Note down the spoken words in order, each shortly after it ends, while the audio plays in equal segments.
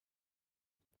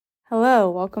Hello,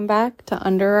 welcome back to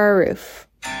Under Our Roof.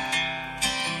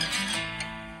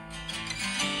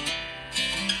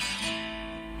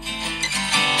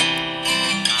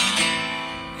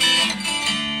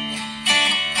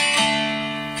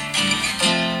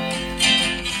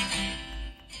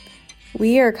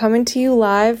 We are coming to you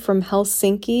live from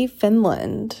Helsinki,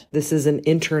 Finland. This is an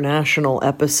international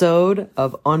episode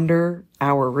of Under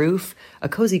Our Roof, a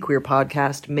cozy queer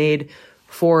podcast made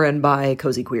for and by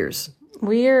cozy queers.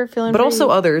 We are feeling But also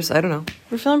others, I don't know.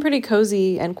 We're feeling pretty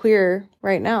cozy and queer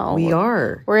right now. We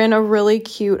are. We're in a really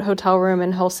cute hotel room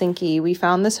in Helsinki. We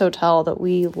found this hotel that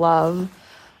we love.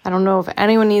 I don't know if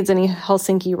anyone needs any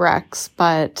Helsinki recs,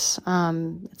 but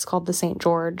it's called the St.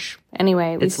 George.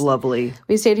 Anyway. It's lovely.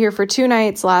 We stayed here for 2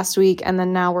 nights last week, and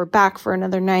then now we're back for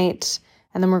another night.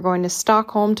 And then we're going to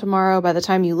Stockholm tomorrow. By the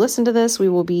time you listen to this, we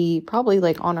will be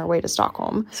probably on our way to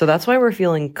Stockholm. So that's why we're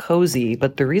feeling cozy.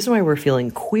 But the reason why we're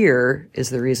feeling queer is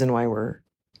the reason why we're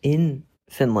in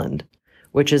Finland,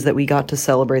 which is that we got to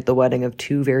celebrate the wedding of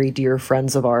 2 very dear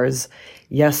friends of ours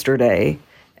yesterday.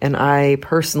 And I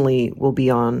personally will be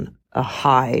on a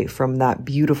high from that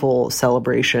beautiful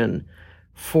celebration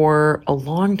for a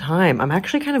long time. I'm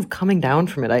actually kind of coming down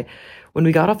from it. When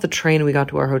we got off the train and we got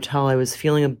to our hotel, I was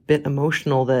feeling a bit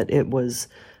emotional that it was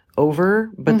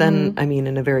over. But then,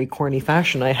 in a very corny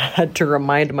fashion, I had to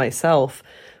remind myself,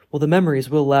 well, the memories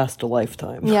will last a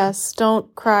lifetime. Yes,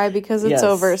 don't cry because it's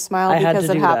over. Smile because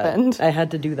it happened. I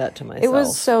had to do that to myself. It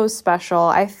was so special.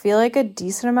 I feel like a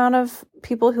decent amount of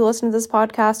people who listen to this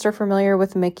podcast are familiar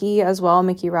with Miki as well.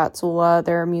 Miki Ratsula.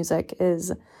 Their music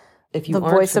is the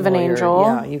voice of an angel.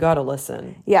 Yeah, you got to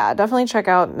listen. Yeah, definitely check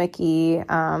out Miki.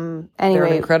 Anyway, they're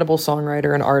an incredible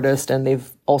songwriter and artist, and they've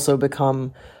also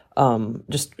become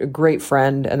just a great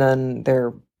friend. And then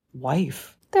their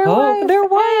wife. Their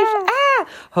wife.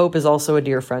 Hope is also a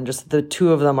dear friend. Just the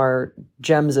 2 of them are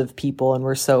gems of people, and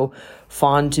we're so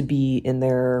fond to be in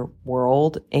their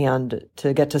world and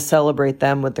to get to celebrate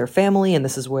them with their family. And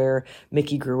this is where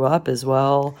Miki grew up as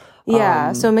well.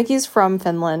 Yeah, so Miki's from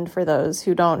Finland, for those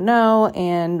who don't know,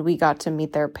 and we got to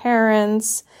meet their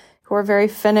parents, who are very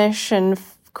Finnish and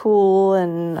cool,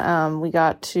 and we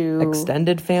got to...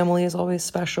 Extended family is always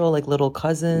special, like little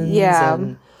cousins. Yeah,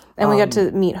 and we got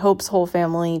to meet Hope's whole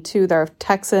family, too. They're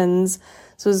Texans,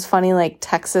 so it was funny,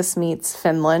 Texas meets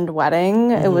Finland wedding.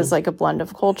 It was a blend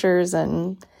of cultures,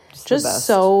 and just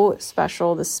so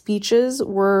special. The speeches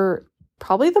were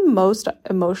probably the most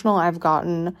emotional I've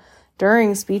gotten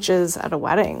during speeches at a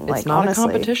wedding. It's not honestly a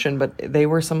competition, but they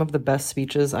were some of the best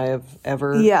speeches I have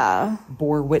ever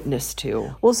bore witness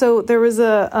to. Well, so there was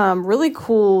a really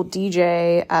cool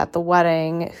DJ at the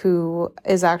wedding who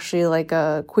is actually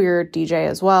a queer DJ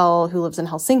as well, who lives in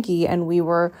Helsinki, and we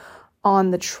were on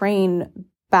the train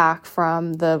back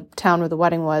from the town where the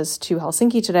wedding was to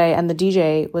Helsinki today, and the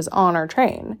DJ was on our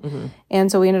train. And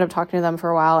so we ended up talking to them for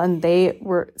a while, and they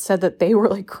said that they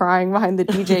were crying behind the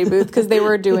DJ booth because they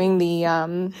were doing the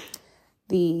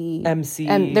MC,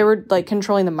 and they were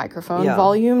controlling the microphone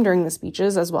volume during the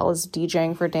speeches as well as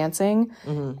DJing for dancing.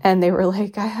 And they were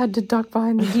I had to duck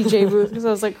behind the DJ booth because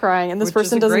I was crying, and this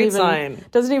person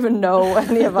doesn't even know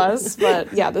any of us.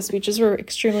 But yeah, the speeches were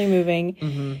extremely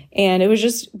moving, and it was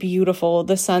just beautiful.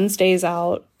 The sun stays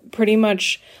out pretty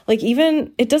much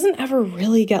even it doesn't ever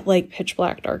really get pitch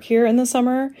black dark here in the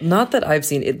summer. Not that I've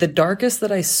seen it. The darkest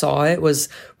that I saw it was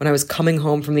when I was coming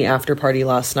home from the after party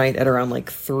last night at around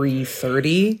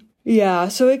 3:30. Yeah,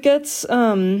 so it gets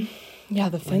the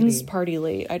Finns party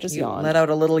late. I just yawned. Let out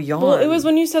a little yawn. Well, it was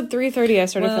when you said 3:30 I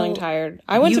started feeling tired.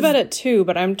 I went to bed at 2,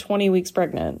 but I'm 20 weeks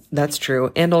pregnant. That's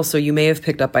true. And also, you may have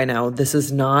picked up by now, this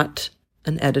is not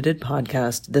an edited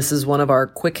podcast. This is one of our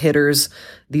quick hitters.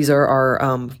 These are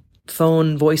our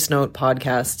phone voice note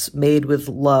podcasts made with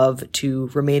love to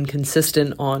remain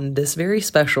consistent on this very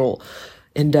special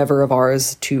endeavor of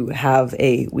ours to have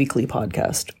a weekly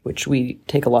podcast, which we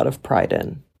take a lot of pride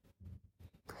in.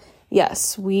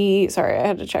 Yes, sorry, I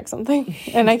had to check something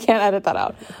and I can't edit that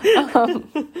out.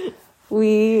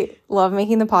 We love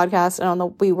making the podcast,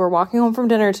 and we were walking home from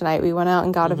dinner tonight. We went out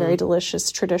and got a very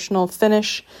delicious traditional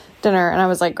Finnish dinner, and I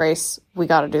was like, Grace, we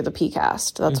got to do the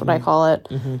P-cast. That's what I call it.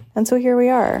 And so here we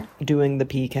are. Doing the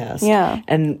P-cast. Yeah.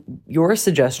 And your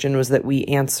suggestion was that we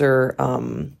answer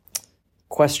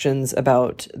questions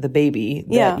about the baby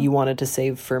that you wanted to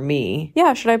save for me.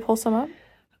 Yeah, should I pull some up?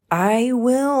 I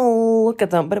will look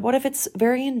at them, but what if it's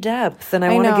very in-depth and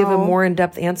I want to give a more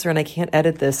in-depth answer and I can't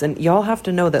edit this? And y'all have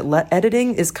to know that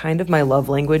editing is kind of my love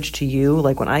language to you.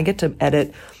 When I get to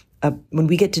edit when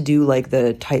we get to do like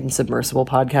the Titan Submersible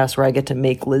podcast where I get to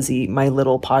make Lizzie my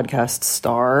little podcast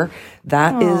star,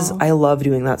 that is, I love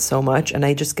doing that so much. And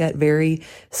I just get very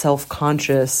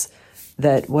self-conscious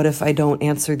that what if I don't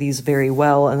answer these very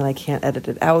well and I can't edit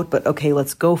it out, but okay,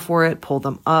 let's go for it, pull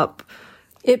them up.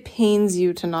 It pains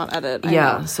you to not edit. I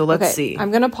know. So let's see. I'm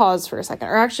going to pause for a second.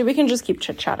 Or actually, we can just keep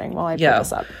chit-chatting while I pull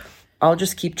this up. I'll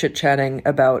just keep chit-chatting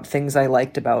about things I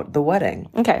liked about the wedding.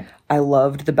 Okay. I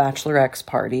loved the Bachelorette's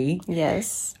party.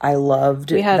 Yes. I loved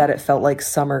that it felt like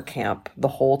summer camp the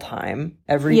whole time,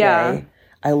 every day.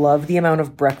 I love the amount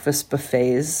of breakfast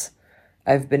buffets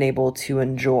I've been able to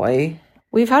enjoy.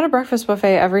 We've had a breakfast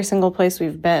buffet every single place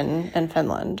we've been in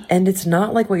Finland. And it's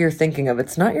not like what you're thinking of.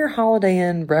 It's not your Holiday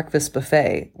Inn breakfast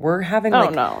buffet. We're having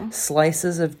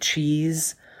slices of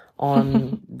cheese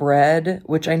on bread,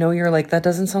 which I know you're like, that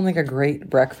doesn't sound like a great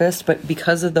breakfast, but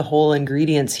because of the whole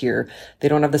ingredients here, they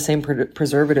don't have the same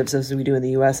preservatives as we do in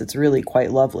the US. It's really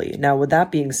quite lovely. Now, with that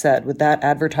being said, with that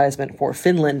advertisement for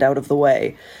Finland out of the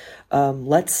way,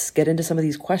 let's get into some of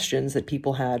these questions that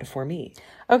people had for me.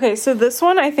 Okay, so this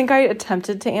one I think I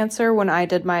attempted to answer when I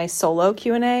did my solo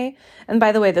Q&A. And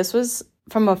by the way, this was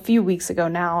from a few weeks ago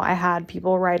now. I had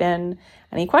people write in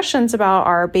any questions about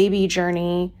our baby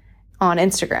journey on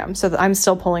Instagram. So I'm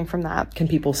still pulling from that. Can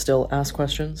people still ask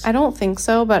questions? I don't think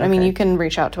so, but I mean, you can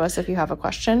reach out to us if you have a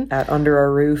question. At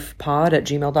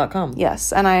underourroofpod@gmail.com.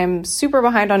 Yes, and I'm super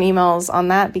behind on emails on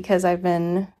that because I've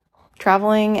been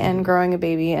traveling and growing a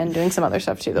baby and doing some other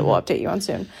stuff too that we'll update you on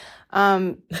soon.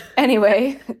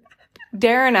 Anyway,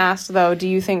 Darren asked, though, do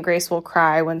you think Grace will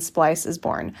cry when Splice is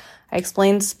born? I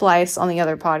explained Splice on the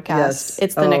other podcast. Yes.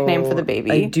 It's the nickname for the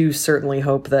baby. I do certainly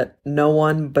hope that no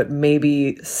one, but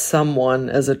maybe someone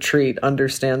as a treat,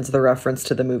 understands the reference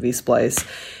to the movie Splice.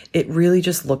 It really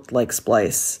just looked like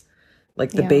Splice.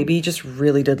 Like the baby just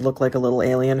really did look like a little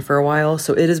alien for a while.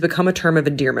 So it has become a term of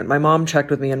endearment. My mom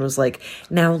checked with me and was like,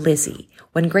 now, Lizzie,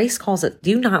 when Grace calls it, do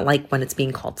you not like when it's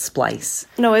being called Splice?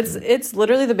 No, it's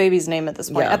literally the baby's name at this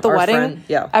point. At the wedding,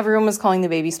 everyone was calling the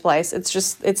baby Splice.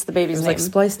 It's the baby's name. Like,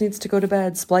 Splice needs to go to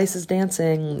bed. Splice is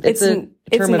dancing. It's a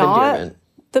term of endearment.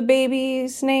 The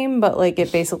baby's name, but like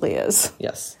it basically is.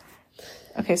 Yes.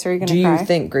 Okay, so are you going to cry? Do you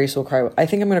think Grace will cry? I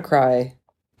think I'm going to cry.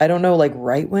 I don't know, like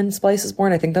right when Splice is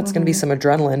born. I think that's going to be some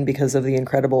adrenaline because of the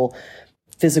incredible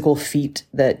physical feat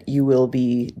that you will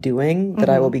be doing, that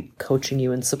I will be coaching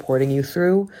you and supporting you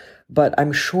through. But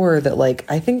I'm sure that, like,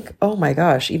 I think, oh my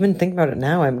gosh, even think about it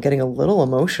now, I'm getting a little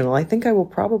emotional. I think I will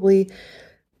probably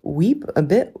weep a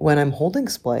bit when I'm holding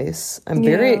Splice. I'm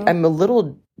a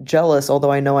little jealous,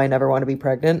 although I know I never want to be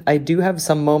pregnant. I do have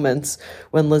some moments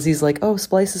when Lizzie's like, oh,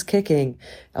 Splice is kicking.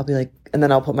 I'll be like, and then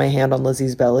I'll put my hand on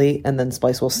Lizzie's belly and then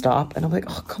Splice will stop. And I'm like,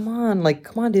 oh, come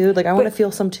on, dude. Like, I want to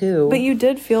feel some too. But you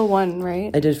did feel one,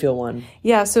 right? I did feel one.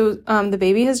 Yeah. So the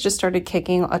baby has just started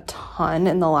kicking a ton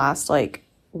in the last like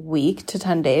week to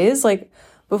 10 days. Like,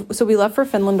 so we left for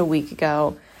Finland a week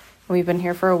ago. We've been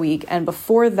here for a week. And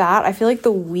before that, I feel like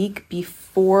the week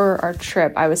before our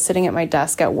trip, I was sitting at my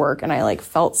desk at work and I like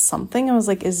felt something. I was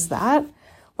like, is that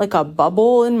like a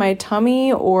bubble in my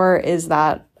tummy or is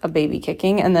that a baby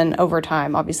kicking? And then over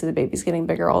time, obviously the baby's getting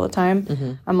bigger all the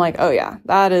time. I'm like, oh yeah,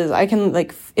 that is, I can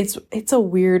like, it's a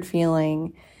weird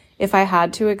feeling. If I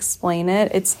had to explain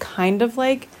it, it's kind of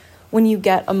like when you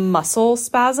get a muscle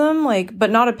spasm, like, but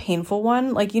not a painful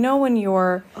one. Like, you know, when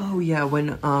you're... Oh, yeah, when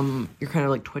you're kind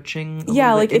of, like, twitching.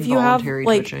 Yeah, like, if you have,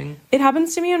 like, twitching. It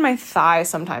happens to me in my thigh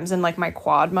sometimes, in, like, my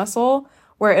quad muscle,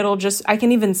 where it'll just... I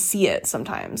can even see it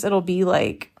sometimes. It'll be,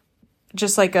 like,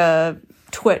 just, like, a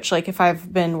twitch, like, if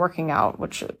I've been working out,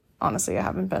 which, honestly, I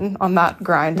haven't been on that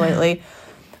grind lately.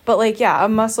 But, like, yeah, a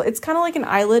muscle... It's kind of like an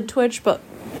eyelid twitch, but,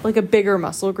 like, a bigger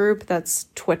muscle group that's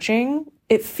twitching.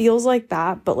 It feels like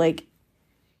that, but like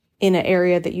in an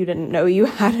area that you didn't know you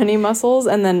had any muscles,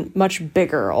 and then much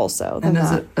bigger also than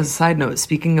that. And as a side note,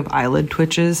 speaking of eyelid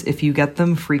twitches, if you get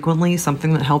them frequently,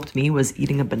 something that helped me was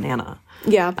eating a banana.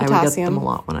 Yeah, potassium. I would get them a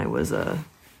lot when I was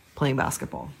playing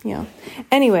basketball. Yeah.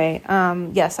 Anyway,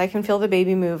 yes, I can feel the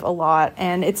baby move a lot,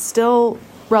 and it's still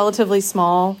relatively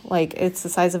small. Like, it's the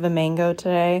size of a mango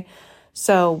today,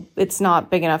 so it's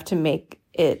not big enough to make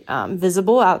it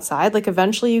visible outside. Like,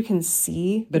 eventually you can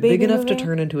see the baby big enough moving. to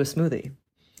turn into a smoothie.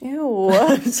 Ew.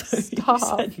 Stop. You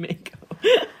said mango.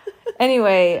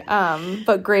 Anyway,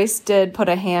 but Grace did put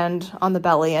a hand on the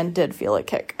belly and did feel it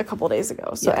kick a couple days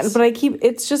ago. So, yes. But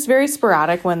it's just very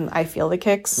sporadic when I feel the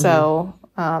kicks. So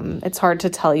it's hard to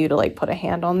tell you to like put a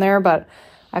hand on there, but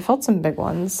I felt some big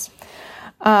ones.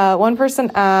 One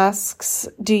person asks,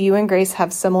 do you and Grace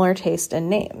have similar taste in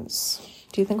names?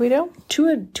 Do you think we do? To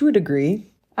a degree.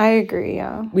 I agree,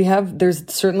 yeah.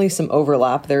 There's certainly some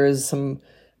overlap. There is some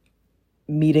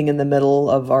meeting in the middle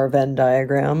of our Venn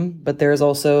diagram, but there's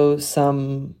also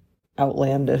some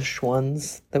outlandish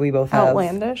ones that we both have.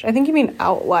 Outlandish? I think you mean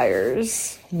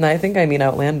outliers. No, I think I mean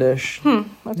outlandish. Okay.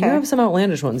 You have some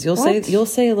outlandish ones. You'll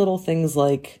say little things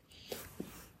like,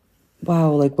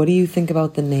 wow, like, what do you think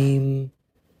about the name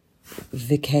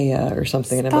Vikea or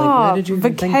something? And I'm like, why did you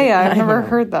even think that? I've never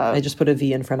heard that. I just put a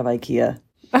V in front of IKEA.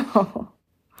 Oh.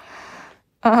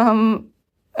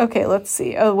 Okay, let's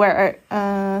see.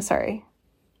 Sorry.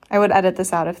 I would edit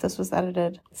this out if this was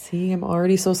edited. See, I'm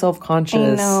already so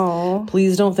self-conscious. I know.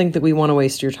 Please don't think that we want to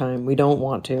waste your time. We don't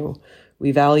want to.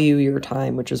 We value your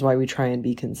time, which is why we try and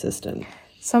be consistent.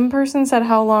 Some person said,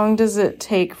 how long does it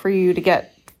take for you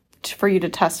to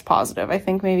test positive? I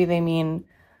think maybe they mean,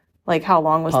 like, how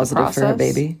long was the process? Positive for a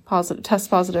baby? Test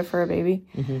positive for a baby.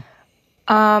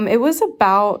 Mm-hmm. It was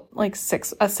about, like, a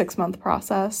 6-month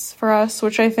process for us,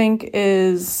 which I think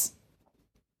is,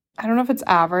 I don't know if it's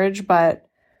average, but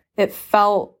it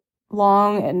felt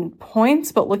long in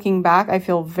points, but looking back, I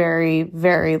feel very,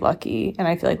 very lucky. And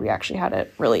I feel like we actually had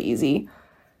it really easy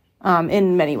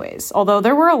in many ways. Although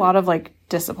there were a lot of, like,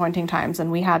 disappointing times,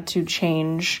 and we had to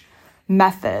change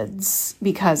methods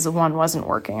because one wasn't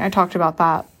working. I talked about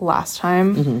that last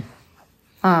time.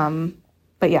 Mm-hmm.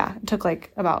 But yeah, it took it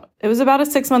was about a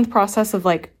 6-month process of,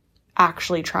 like,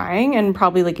 actually trying, and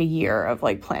probably, like, a year of,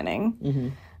 like, planning, mm-hmm.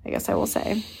 I guess I will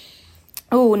say.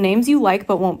 Oh, names you like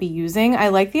but won't be using. I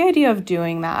like the idea of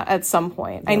doing that at some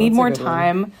point. Yeah, I need more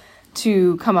time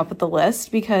to come up with the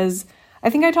list, because I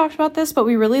think I talked about this, but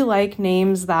we really like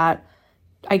names that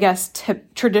I guess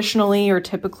traditionally or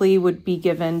typically would be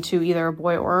given to either a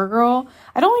boy or a girl.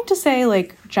 I don't like to say,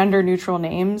 like, gender neutral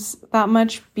names that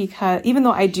much, because even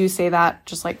though I do say that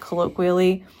just, like,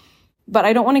 colloquially, but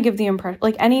I don't want to give the impression,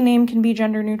 like, any name can be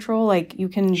gender neutral. Like, you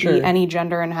can be any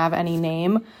gender and have any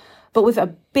name. But with a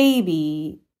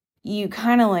baby, you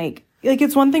kind of like,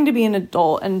 it's one thing to be an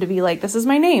adult and to be like, this is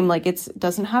my name. Like, it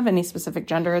doesn't have any specific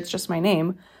gender. It's just my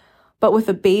name. But with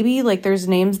a baby, like, there's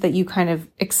names that you kind of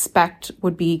expect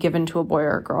would be given to a boy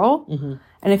or a girl. Mm-hmm.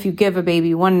 And if you give a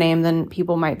baby one name, then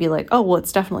people might be like, oh, well,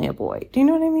 it's definitely a boy. Do you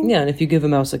know what I mean? Yeah, and if you give a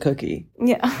mouse a cookie,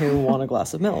 yeah, he'll want a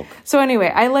glass of milk. So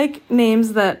anyway, I like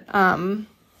names that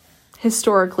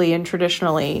historically and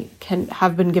traditionally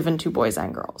have been given to boys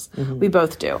and girls. Mm-hmm. We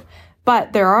both do.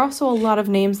 But there are also a lot of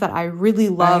names that I really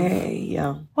love.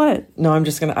 Yeah. What? No, I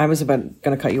was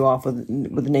gonna cut you off with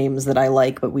names that I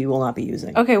like, but we will not be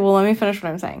using. Okay, well, let me finish what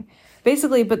I'm saying.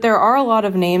 Basically, but there are a lot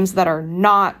of names that are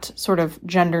not sort of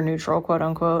gender neutral, quote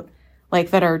unquote, like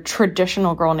that are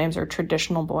traditional girl names or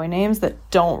traditional boy names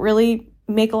that don't really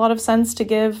make a lot of sense to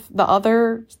give the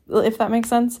other, if that makes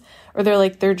sense. Or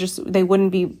they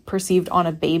wouldn't be perceived on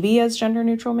a baby as gender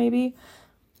neutral, maybe.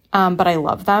 But I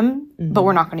love them, mm-hmm. but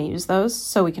we're not going to use those,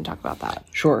 so we can talk about that.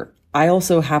 Sure. I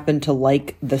also happen to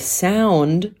like the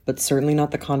sound, but certainly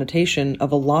not the connotation,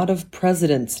 of a lot of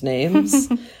presidents' names.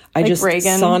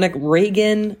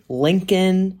 Reagan,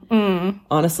 Lincoln,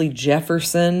 honestly,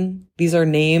 Jefferson. These are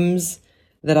names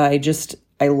that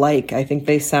I like. I think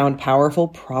they sound powerful,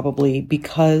 probably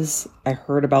because I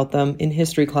heard about them in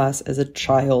history class as a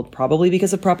child, probably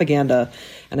because of propaganda,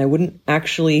 and I wouldn't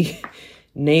actually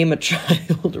name a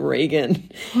child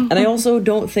Reagan. And I also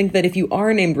don't think that if you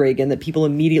are named Reagan that people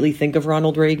immediately think of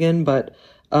Ronald Reagan, but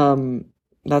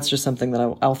that's just something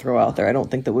that I'll throw out there. I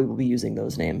don't think that we will be using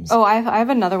those names. Oh, I have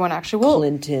another one actually.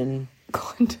 Clinton.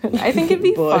 I think it'd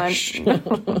be Bush.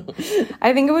 fun.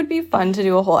 I think it would be fun to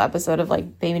do a whole episode of,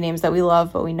 like, baby names that we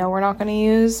love but we know we're not going to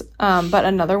use. But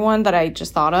another one that I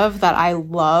just thought of that I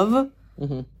love,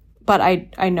 mm-hmm. but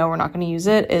I know we're not going to use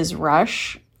it, is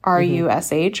Rush.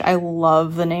 Rush. I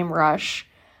love the name Rush.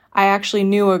 I actually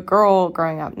knew a girl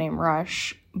growing up named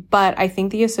Rush, but I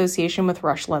think the association with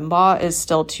Rush Limbaugh is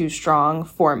still too strong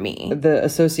for me. The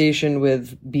association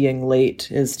with being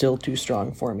late is still too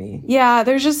strong for me. Yeah,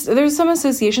 there's some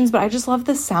associations, but I just love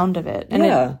the sound of it. And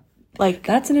yeah.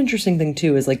 That's an interesting thing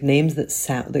too, is like names that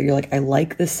sound, that you're like, I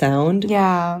like the sound.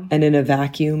 Yeah. And in a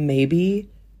vacuum,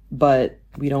 maybe, but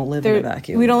we don't live in a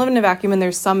vacuum. We don't live in a vacuum, and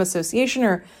there's some association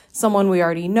or someone we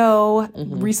already know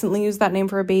recently used that name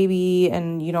for a baby,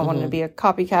 and you don't want to be a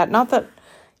copycat. Not that,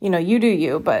 you do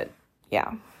you, but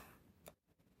yeah.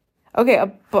 Okay,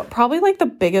 but probably like the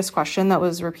biggest question that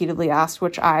was repeatedly asked,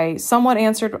 which I somewhat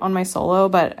answered on my solo,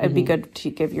 but it'd be good to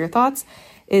give your thoughts,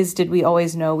 is did we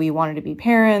always know we wanted to be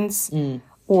parents?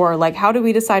 Or like, how did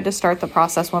we decide to start the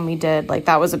process when we did? Like,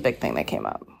 that was a big thing that came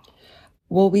up.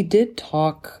 Well, we did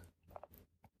talk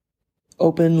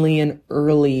openly and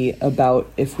early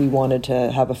about if we wanted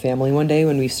to have a family one day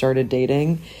when we started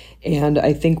dating. And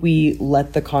I think we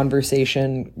let the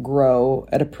conversation grow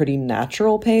at a pretty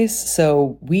natural pace.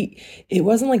 So it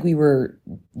wasn't like we were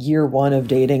year one of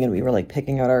dating and we were like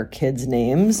picking out our kids'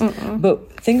 names,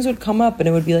 but things would come up and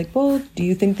it would be like, well, do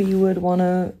you think that you would want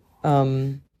to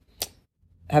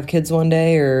have kids one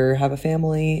day or have a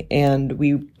family? And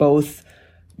we both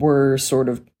were sort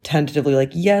of tentatively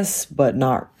like, yes, but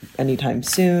not anytime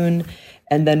soon.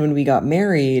 And then when we got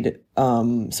married,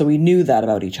 so we knew that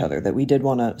about each other, that we did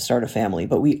want to start a family,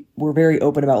 but we were very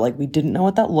open about like, we didn't know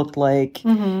what that looked like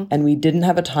and we didn't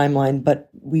have a timeline, but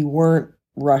we weren't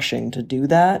rushing to do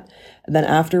that. And then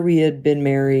after we had been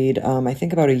married, I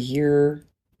think about a year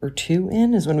or two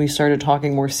in is when we started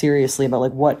talking more seriously about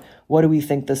like, what do we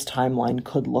think this timeline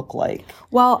could look like?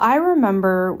 Well, I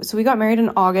remember, so we got married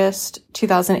in August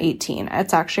 2018.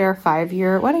 It's actually our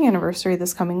 5-year wedding anniversary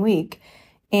this coming week.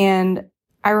 And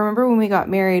I remember when we got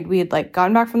married, we had like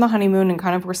gotten back from the honeymoon and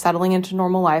kind of were settling into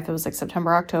normal life. It was like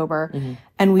September, October.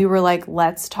 And we were like,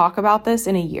 let's talk about this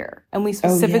in a year. And we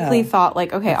specifically thought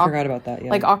like, okay, I forgot about that. Yeah.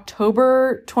 Like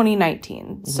October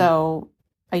 2019. So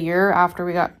a year after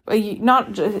we got,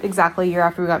 not exactly a year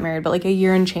after we got married, but like a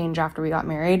year and change after we got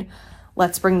married,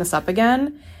 let's bring this up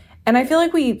again. And I feel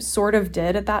like we sort of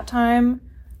did at that time.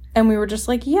 And we were just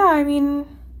like, yeah, I mean,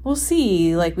 we'll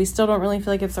see. Like, we still don't really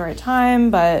feel like it's the right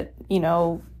time, but, you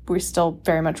know, we're still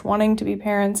very much wanting to be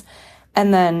parents.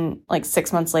 And then like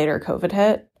 6 months later, COVID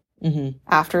hit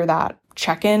after that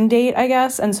check-in date, I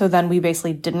guess. And so then we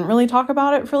basically didn't really talk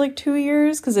about it for like 2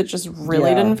 years because it just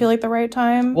really didn't feel like the right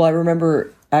time. Well, I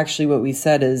remember actually what we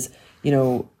said is, you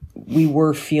know, we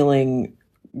were feeling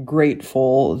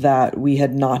grateful that we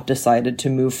had not decided to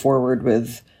move forward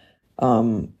with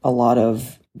a lot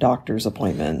of doctor's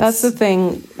appointments. That's the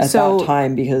thing. At that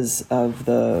time because of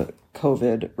the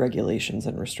COVID regulations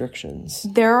and restrictions.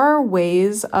 There are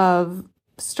ways of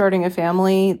starting a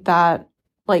family that,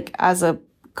 like, as a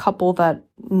couple that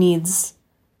needs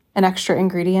an extra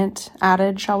ingredient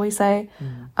added, shall we say,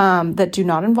 that do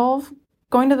not involve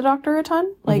going to the doctor a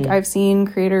ton. Like, I've seen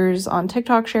creators on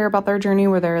TikTok share about their journey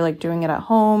where they're like doing it at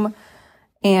home,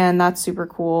 and that's super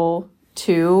cool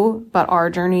too. But our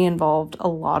journey involved a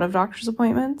lot of doctor's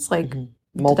appointments, like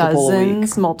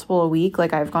multiple a week.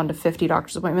 Like, I've gone to 50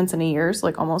 doctor's appointments in a year, so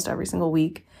like almost every single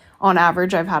week on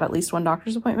average I've had at least one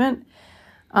doctor's appointment.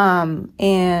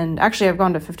 And actually I've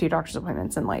gone to 50 doctor's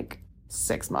appointments in like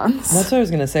 6 months. That's what I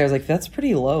was gonna say. I was like, that's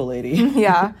pretty low, lady.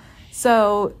 Yeah.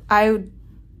 So I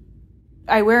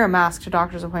wear a mask to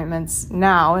doctor's appointments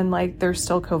now, and like there's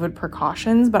still COVID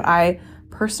precautions, but I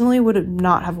personally would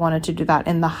not have wanted to do that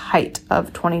in the height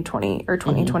of 2020 or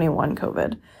 2021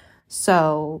 COVID.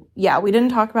 So yeah, we didn't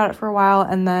talk about it for a while.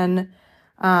 And then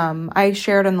I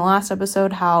shared in the last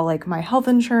episode how like my health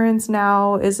insurance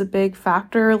now is a big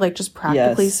factor, like just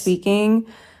practically speaking.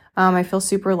 I feel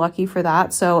super lucky for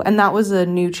that. So, and that was a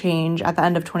new change at the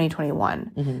end of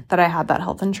 2021 that I had that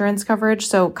health insurance coverage.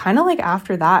 So kind of like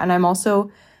after that, and I'm also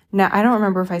now, I don't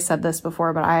remember if I said this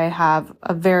before, but I have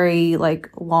a very like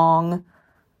long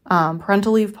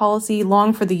parental leave policy,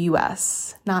 long for the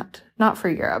US, not for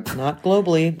Europe. Not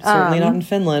globally, certainly not in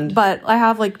Finland. But I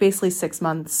have like basically 6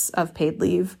 months of paid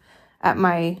leave at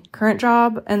my current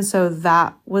job. And so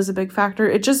that was a big factor.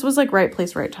 It just was like right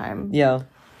place, right time. Yeah.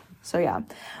 So yeah.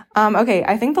 Okay,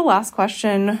 I think the last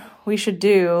question we should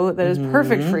do that is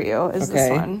perfect for you is this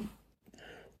one.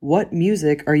 What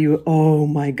music are you... Oh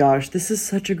my gosh, this is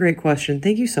such a great question.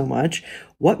 Thank you so much.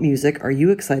 What music are you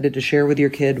excited to share with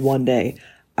your kid one day?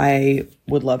 I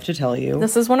would love to tell you.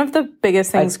 This is one of the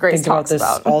biggest things Grace talks about. I think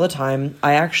about this all the time.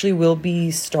 I actually will be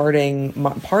starting...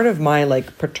 part of my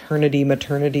like paternity,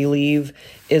 maternity leave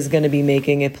is going to be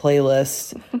making a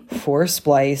playlist for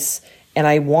Splice. And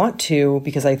I want to,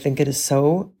 because I think it is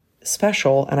so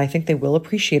special, and I think they will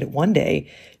appreciate it one day,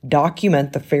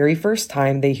 document the very first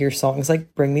time they hear songs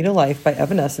like Bring Me to Life by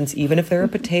Evanescence, even if they're a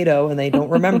potato and they don't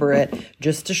remember it,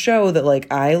 just to show that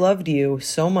like I loved you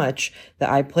so much, that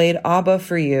I played ABBA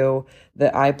for you,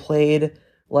 that I played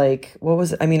like, what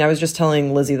was it? I mean, I was just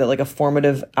telling Lizzie that like a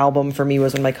formative album for me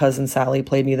was when my cousin Sally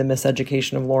played me The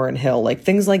Miseducation of Lauryn Hill, like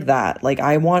things like that. Like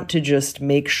I want to just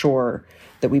make sure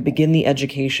that we begin the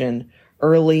education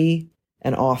early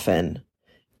and often.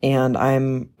 And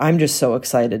I'm just so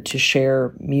excited to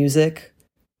share music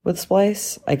with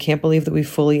Splice. I can't believe that we've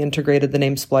fully integrated the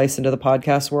name Splice into the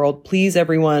podcast world. Please,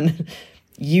 everyone,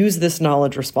 use this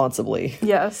knowledge responsibly.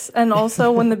 Yes. And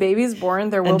also when the baby's born,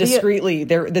 there will be... And discreetly.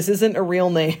 This isn't a real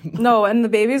name. No, and the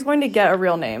baby's going to get a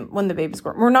real name when the baby's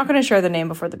born. We're not going to share the name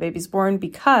before the baby's born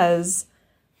because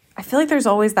I feel like there's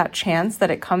always that chance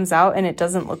that it comes out and it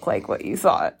doesn't look like what you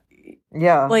thought.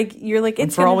 Yeah. Like, you're like, and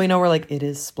it's for all we know, we're like, it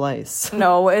is Splice.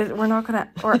 No, we're not gonna,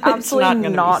 we're absolutely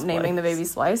not naming the baby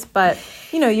Splice. But,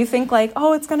 you know, you think like,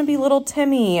 oh, it's gonna be little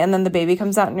Timmy. And then the baby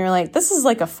comes out and you're like, this is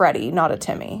like a Freddie, not a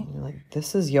Timmy. You're like,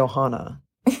 this is Johanna.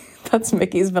 That's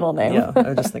Mickey's middle name. Yeah, I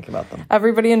was just thinking about them.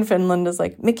 Everybody in Finland is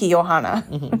like, Mickey Johanna.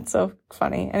 It's so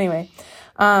funny. Anyway,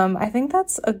 I think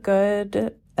that's a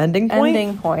good ending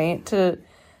point to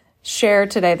share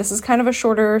today. This is kind of a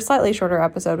slightly shorter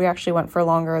episode. We actually went for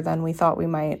longer than we thought we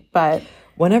might, but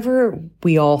whenever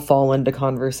we all fall into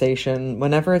conversation,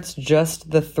 whenever it's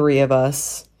just the three of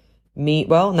us,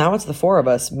 now it's the four of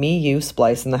us, me, you,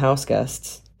 Splice, and the house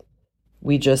guests,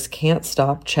 we just can't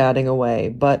stop chatting away.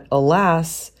 But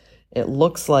alas, it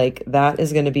looks like that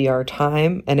is going to be our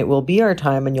time, and it will be our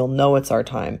time, and you'll know it's our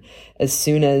time as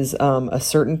soon as a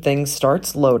certain thing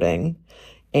starts loading.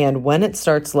 And when it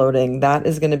starts loading, that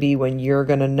is going to be when you're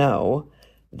going to know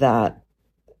that,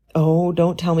 oh,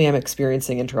 don't tell me I'm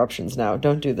experiencing interruptions now.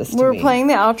 Don't do this to me. We're playing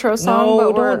the outro song,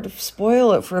 no, but don't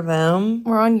spoil it for them.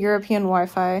 We're on European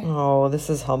Wi-Fi. Oh, this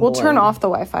is humbling. We'll turn off the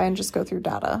Wi-Fi and just go through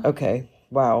data. Okay.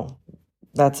 Wow.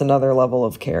 That's another level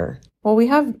of care. Well, we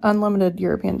have unlimited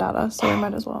European data, so we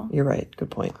might as well. You're right.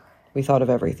 Good point. We thought of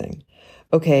everything.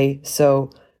 Okay,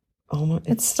 so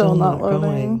it's still not loading.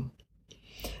 Going.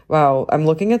 Wow, I'm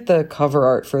looking at the cover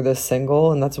art for this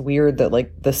single, and that's weird that,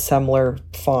 like, the Semler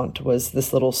font was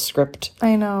this little script.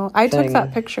 I know. I took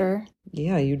that picture.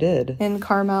 Yeah, you did. In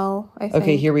Carmel, I think.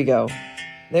 Okay, here we go.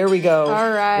 There we go.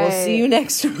 All right. We'll see you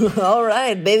next week. All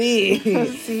right, baby. We'll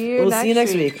see you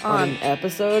next week on an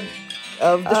episode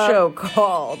of the show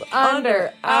called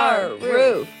Under Our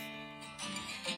Roof.